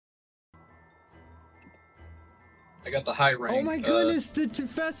I got the high rank. Oh my goodness, the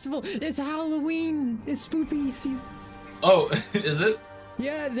festival! It's Halloween! It's spooky season. Oh, is it?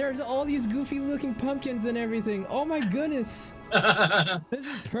 Yeah, there's all these goofy looking pumpkins and everything. Oh my goodness. This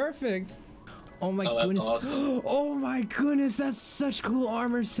is perfect. Oh my goodness. Awesome. Oh my goodness, that's such cool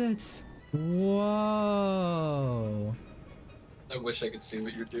armor sets. Whoa. I wish I could see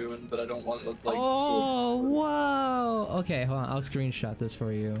what you're doing, but I don't want to look like. Oh, whoa. Okay, hold on. I'll screenshot this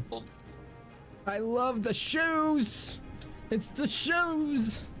for you. I love the shoes. It's the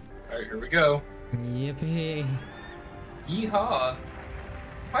shoes. All right, here we go. Yippee. Yeehaw.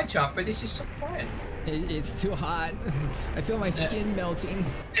 Hi, Chopper. This is so fun. It's too hot. I feel my skin melting.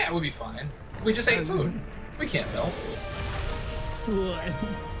 Yeah, we'll be fine. We just ate food. We can't melt.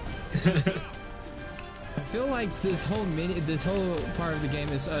 I feel like this whole part of the game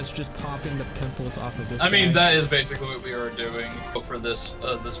is us just popping the pimples off of this. I mean, that is basically what we are doing for this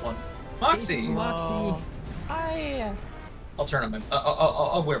one. Moxie. Moxie. I'll turn on my.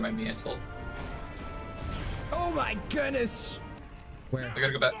 I'll wear my mantle. Oh my goodness. Where? We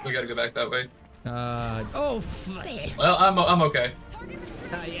gotta go back. We gotta go back that way. Oh. Well, I'm okay.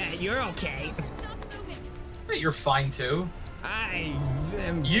 Yeah, you're okay. Hey, you're fine too. I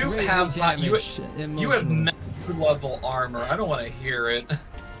am. You have master level armor. I don't want to hear it.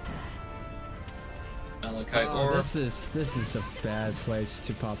 Malachite ore. This is a bad place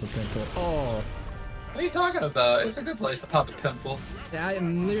to pop a pimple. Oh. What are you talking about? It's a good place to pop a pimple. I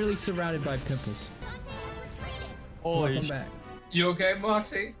am literally surrounded by pimples. Welcome back. You okay,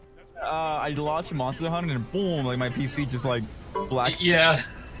 Moxie? I launched Monster Hunter and boom, like my PC just like black. Yeah.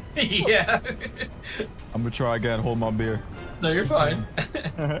 Yeah. I'm gonna try again. Hold my beer. No, you're fine.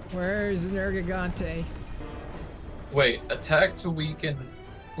 Where's Nergigante? Wait, attack to weaken.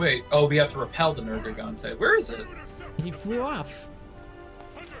 Wait, oh, we have to repel the Nergigante. Where is it? He flew off.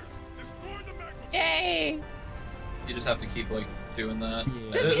 Yay! You just have to keep like doing that.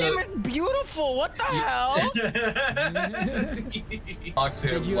 Yeah. This game is beautiful. What the hell? Moxie,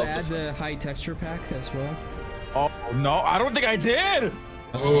 Did you add the high texture pack as well? Oh no, I don't think I did.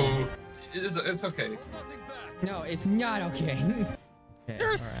 Oh, it's okay. No, it's not okay.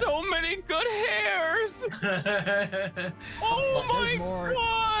 There's so many good hairs. Oh my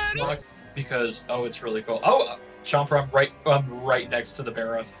god! Because it's really cool. Oh, Chomper, I'm right next to the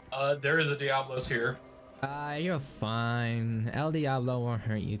Barroth. There is a Diablos here. You're fine. El Diablo won't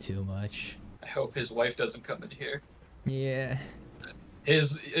hurt you too much. I hope his wife doesn't come in here. Yeah.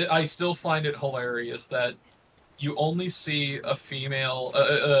 I still find it hilarious that you only see a female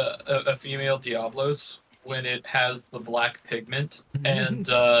Diablos when it has the black pigment, and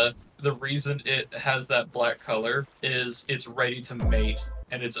the reason it has that black color is it's ready to mate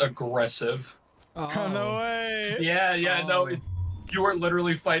and it's aggressive. Oh, no way. Yeah, no, you are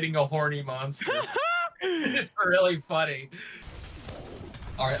literally fighting a horny monster. It's really funny.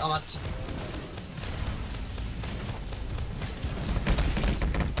 All right, Aunt.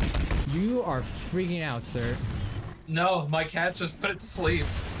 You are freaking out, sir. No, my cat just put it to sleep.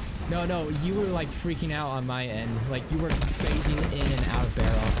 No, you were like freaking out on my end. Like you were phasing in and out of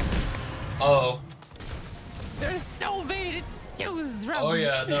barrel. Oh. There's so many to choose from. Oh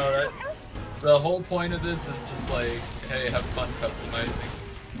yeah, no, the whole point of this is just like, hey, have fun customizing.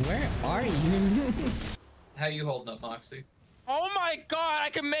 Where are you? How you holding up, Moxie? Oh my god, I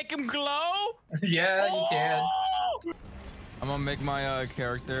can make him glow? Yeah, you can. I'm gonna make my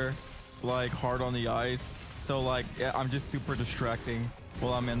character like hard on the eyes, so like I'm just super distracting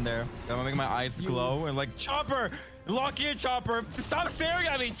while I'm in there. I'm gonna make my eyes glow and like Chopper, lock in, Chopper. Stop staring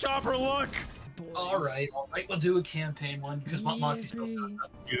at me, Chopper. Look. All right, we'll do a campaign one because Moxie still does.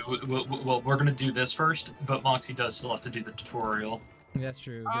 Well, we're gonna do this first, but Moxie does still have to do the tutorial. That's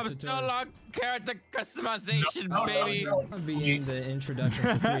true. I'm still on character customization, baby. I'll be in the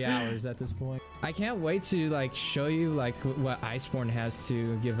introduction for 3 hours at this point. I can't wait to like show you like what Iceborne has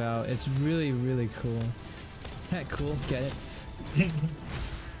to give out. It's really, really cool. Heck, cool. Get it?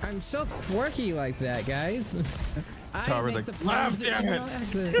 I'm so quirky like that, guys. Chopper's like, laugh, damn it.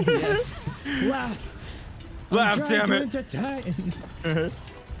 Yeah. Laugh. Laugh, damn it.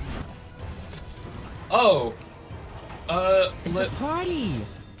 Oh. It's a party.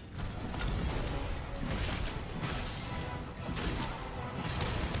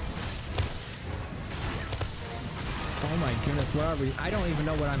 Oh my goodness, where are we? I don't even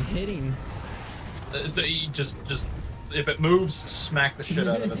know what I'm hitting. Just if it moves, smack the shit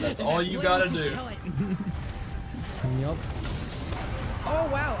out of it. That's all you gotta do. Yup. Oh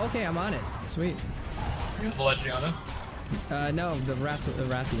wow, okay, I'm on it. Sweet. You got the Legiana? No, the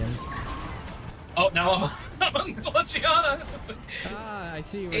Rathian. Oh, now I'm on Glaciana. Ah, I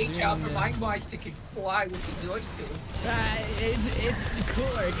see. We're Hey, doing, Chopper, my monster can fly with yours too. it's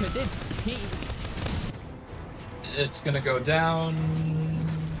cooler because it's pink. It's gonna go down.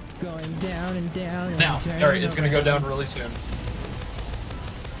 Going down and down. Now, alright, it's gonna go down really soon.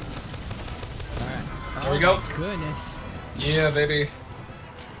 Alright. There we go. My goodness. Yeah, baby.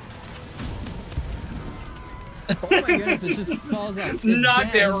 Oh my goodness, it just falls off. It's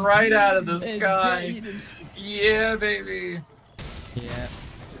Knocked dead. it right out of the It's sky. dead. Yeah, baby. Yeah.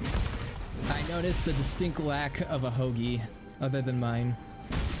 I noticed the distinct lack of a hoagie, other than mine.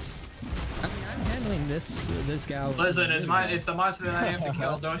 I mean, I'm handling this gal. Listen, it's the monster that I have to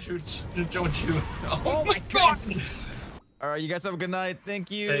kill. Don't you? Oh my god! All right, you guys have a good night. Thank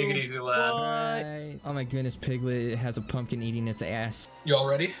you. Take it easy, lad. Right. Oh my goodness, Piglet has a pumpkin eating its ass. You all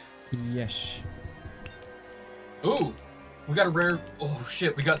ready? Yes. Ooh, we got a rare. Oh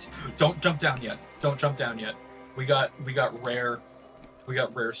shit, we got. Don't jump down yet. Don't jump down yet. We got rare. We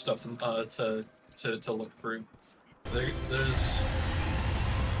got rare stuff to look through. There's.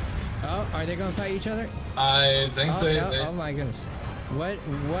 Oh, are they gonna fight each other? I think Oh, they. no. Oh my goodness. What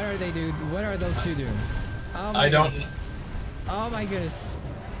are they doing? What are those two doing? Oh my I don't. goodness. Oh my goodness.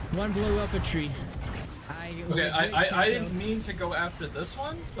 One blew up a tree. Okay, I didn't mean to go after this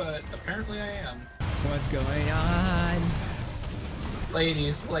one, but apparently I am. What's going on?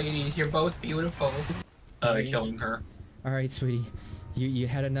 Ladies, you're both beautiful. Killing her. All right, sweetie. You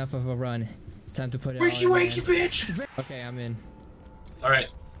had enough of a run. It's time to put it all in, Wakey, man. bitch! Okay, I'm in. All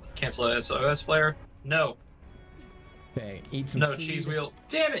right, cancel SOS flare. No, Okay, eat some no seed. cheese wheel.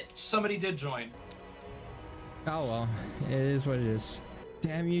 Damn it! Somebody did join. Oh well, it is what it is.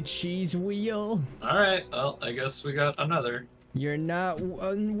 Damn you, cheese wheel! All right, well, I guess we got another. You're not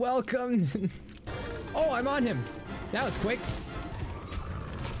unwelcome. Oh, I'm on him. That was quick.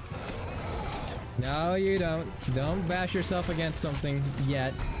 No, you don't. Don't bash yourself against something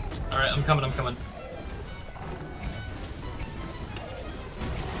yet. All right, I'm coming.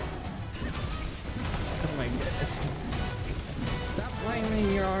 Oh my goodness. Stop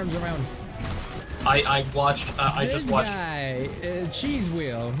flailing your arms around. I watched. I just watched. Guy, cheese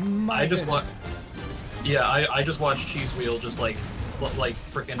wheel. My I just goodness. watched. Yeah, I just watched Cheese Wheel just like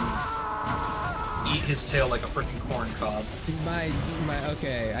freaking eat his tail like a freaking corn cob.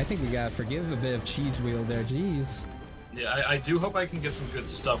 Okay, I think we gotta forgive a bit of cheese wheel there. Jeez. Yeah, I do hope I can get some good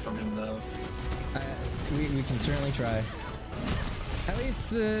stuff from him though. We can certainly try. At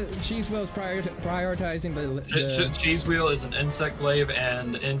least cheese wheel's prioritizing the Cheese Wheel is an insect glaive,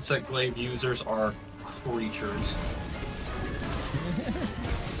 and insect glaive users are creatures.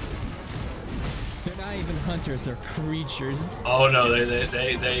 They're not even hunters, they're creatures. Oh no,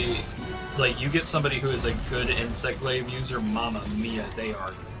 they like, you get somebody who is a good insect glaive user, mamma mia, they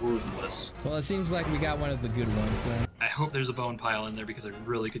are ruthless. Well, it seems like we got one of the good ones then. I hope there's a bone pile in there because I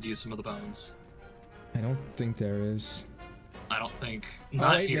really could use some of the bones. I don't think there is. I don't think. Oh,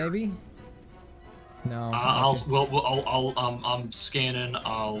 Not wait, here. maybe? No. I'm scanning.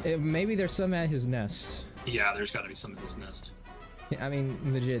 Maybe there's some at his nest. Yeah, there's got to be some in his nest. I mean,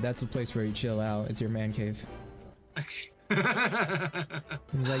 legit, that's the place where you chill out. It's your man cave. Like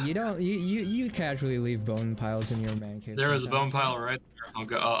you casually leave bone piles in your man cave. There is a bone sometimes. pile right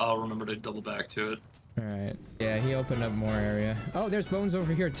there. I'll remember to double back to it. All right. Yeah, he opened up more area. Oh, there's bones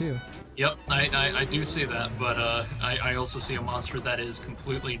over here too. Yep, I do see that, but I also see a monster that is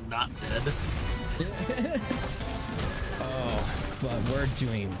completely not dead. Oh, but we're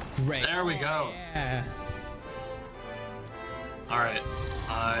doing great. There we go. Yeah. All right.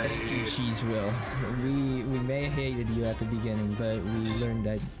 Thank you, Cheese Will. We may have hated you at the beginning, but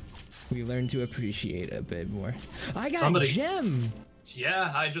we learned to appreciate it a bit more. I got a gem.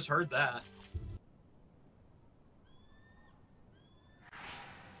 Yeah, I just heard that.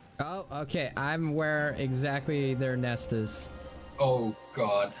 Oh, okay. I'm where exactly their nest is. Oh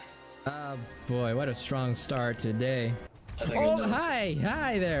God. Oh boy, what a strong start today. I think Oh,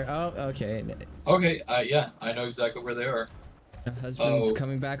 hi there. Oh, okay. Okay. Yeah, I know exactly where they are. The husband's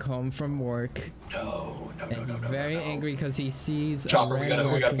coming back home from work. No. Very angry because he sees Chopper, a we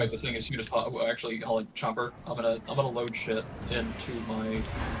random gotta fight this thing as soon as possible. Actually, hold on, Chopper. I'm gonna load shit into my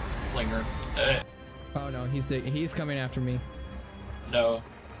flinger. Oh no, he's coming after me. No,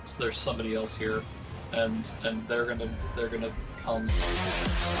 there's somebody else here, and they're gonna come.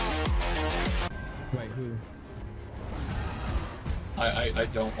 Wait, who? I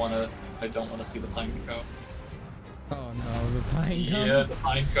don't wanna see the pine cone. Oh no, the pine cone. Yeah, the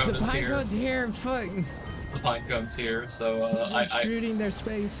pine cone is here. The pine cone's here. Fuck. The pine cone's here, so I'm shooting their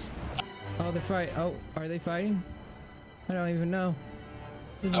space. Oh, they're fighting. Oh, are they fighting? I don't even know.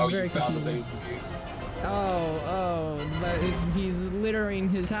 This is Oh, very you found the confusing. basil geese. Oh, but he's littering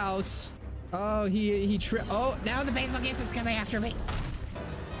his house. Oh, oh, Now the basil geese is coming after me.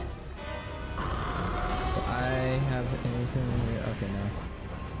 I have anything here? Okay,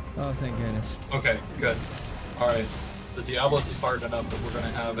 no. Oh, thank goodness. Okay, good. Alright. The Diablos is hard enough that we're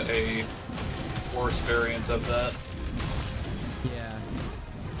gonna have a worse variant of that. Yeah.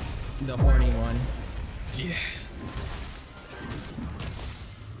 The horny one. Yeah.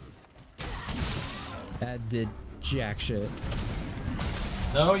 That did jack shit.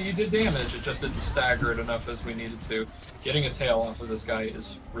 No, you did damage, it just didn't stagger it enough as we needed to. Getting a tail off of this guy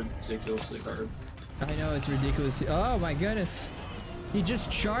is ridiculously hard. I know, it's ridiculous. Oh my goodness. He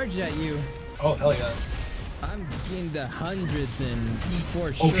just charged at you. Oh, hell yeah. I'm getting the hundreds and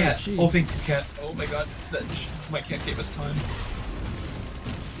E4 Oh, shit. cat. Jeez. Oh, thank you, cat. Oh my god. My cat gave us time.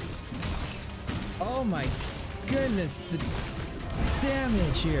 Oh my goodness. The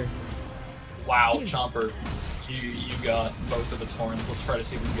damage here. Wow, He's- Chomper. You got both of its horns. Let's try to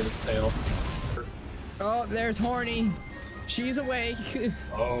see if we can get its tail. Oh, there's Horny. She's awake.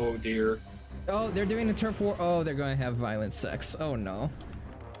 Oh, dear. Oh, they're doing a turf war. Oh, they're going to have violent sex. Oh, no.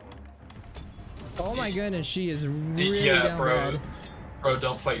 Oh, my goodness. She is really Yeah, down bro. bad. Bro,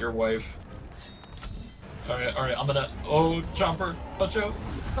 don't fight your wife. Alright, I'm gonna... Oh, Chomper, watch out.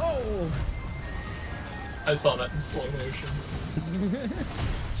 Oh! I saw that in slow motion.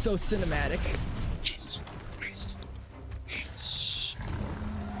 So cinematic. Jesus Christ.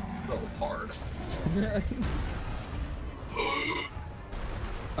 So hard.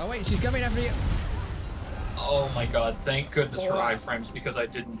 Oh, wait, she's coming after you. Oh my god, thank goodness for Oh. iframes because I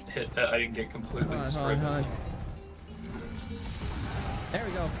didn't get completely Hold on, destroyed. hold on. There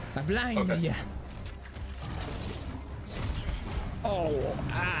we go. I blinded Okay. you. Oh,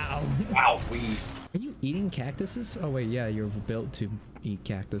 ow. Wow, we. Are you eating cactuses? Oh, wait, yeah, you're built to eat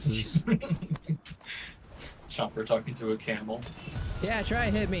cactuses. Chomper talking to a camel. Yeah, try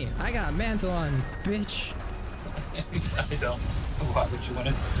and hit me. I got a mantle on, bitch. I don't. Why would you want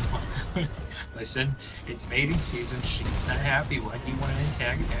to? Listen, it's mating season. She's not happy. Why do you want to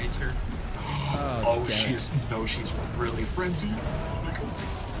antagonize her? Oh, damn it. she's really frenzied.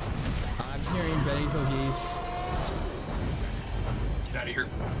 I'm hearing basil geese. Get out of here.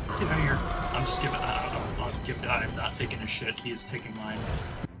 Get out of here. I'm just giving. I'm not taking his shit. He is taking mine.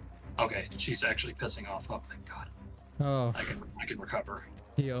 Okay, she's actually pissing off. Oh, thank God. Oh, I can recover.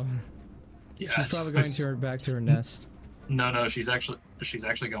 heal. Yeah. She's probably going to her back to her nest. No, she's actually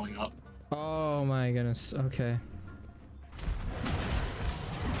going up. Oh my goodness. Okay.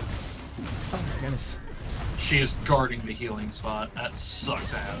 Oh my goodness. She is guarding the healing spot. That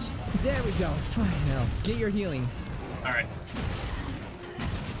sucks ass. There we go. Fucking hell. Get your healing. All right.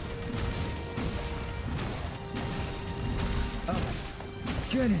 Oh my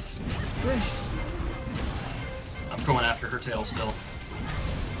goodness. Gracious. I'm going after her tail still.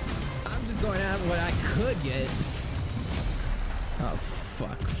 I'm just going after what I could get. Oh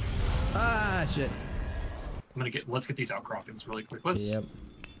fuck. Ah shit. Let's get these outcroppings really quick. Let's. Yep.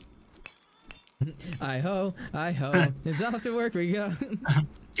 I ho. It's off to work we go.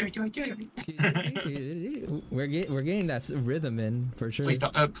 we're getting that rhythm in for sure. Please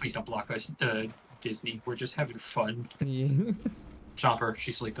don't block us, Disney. We're just having fun. Yeah. Chomper,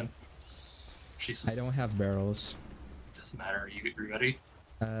 she's sleeping. I don't have barrels. Doesn't matter. You ready?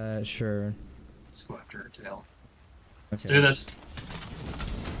 Sure. Let's go after her tail. Let's Okay. do this.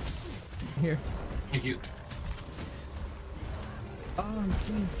 Here. Thank you. Oh, I'm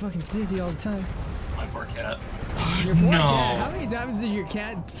getting fucking dizzy all the time. My poor cat. Your poor No. cat. How many times did your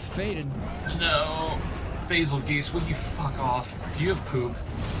cat faded? No. Basil geese, will you fuck off? Do you have poop?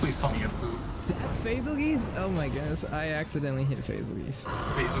 Please tell me you have poop. That's Basil Geese? Oh my goodness, I accidentally hit Basil Geese.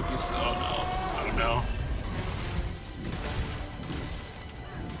 Basil geese. Oh no. Oh no.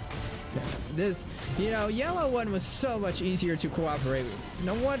 This, yellow one was so much easier to cooperate with.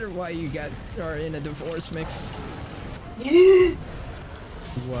 No wonder why you are in a divorce mix.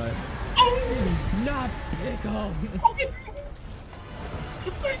 What? Not pickle.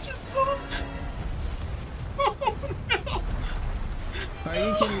 I just saw. Oh no. Are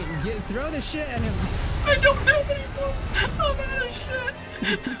you kidding me? Throw the shit at him. I don't have anymore. I'm out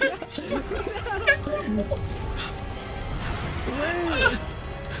of shit. Wait.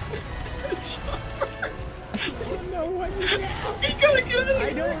 Chomper. I don't know what to do. We gotta get out of here.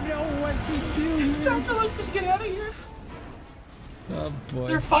 I don't know what to do here. Chomper, let's just get out of here. Oh boy.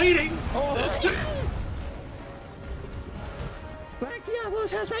 They're fighting. Oh. Black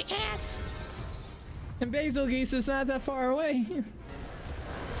Diablos has my ass. And Basil Geese is not that far away.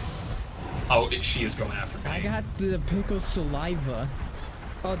 Oh, she is going after me. I got the pickle saliva.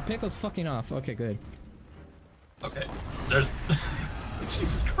 Oh, the pickle's fucking off. Okay, good. Okay. There's.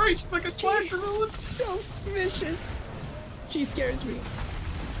 Jesus Christ, she's like a slasher villain. So vicious. She scares me.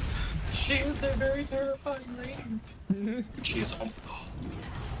 She is a very terrifying lady. She is.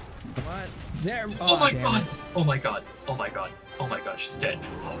 What? There. Oh my damn god. it. Oh my god. Oh my god. Oh my god. She's dead.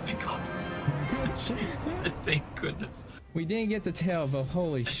 Oh thank god. She's dead. Thank goodness. We didn't get the tail, but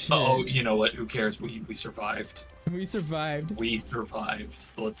holy shit. Oh, you know what? Who cares? We survived. We survived. We survived.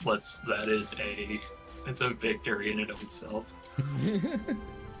 Let's. That is a. It's a victory in and of itself.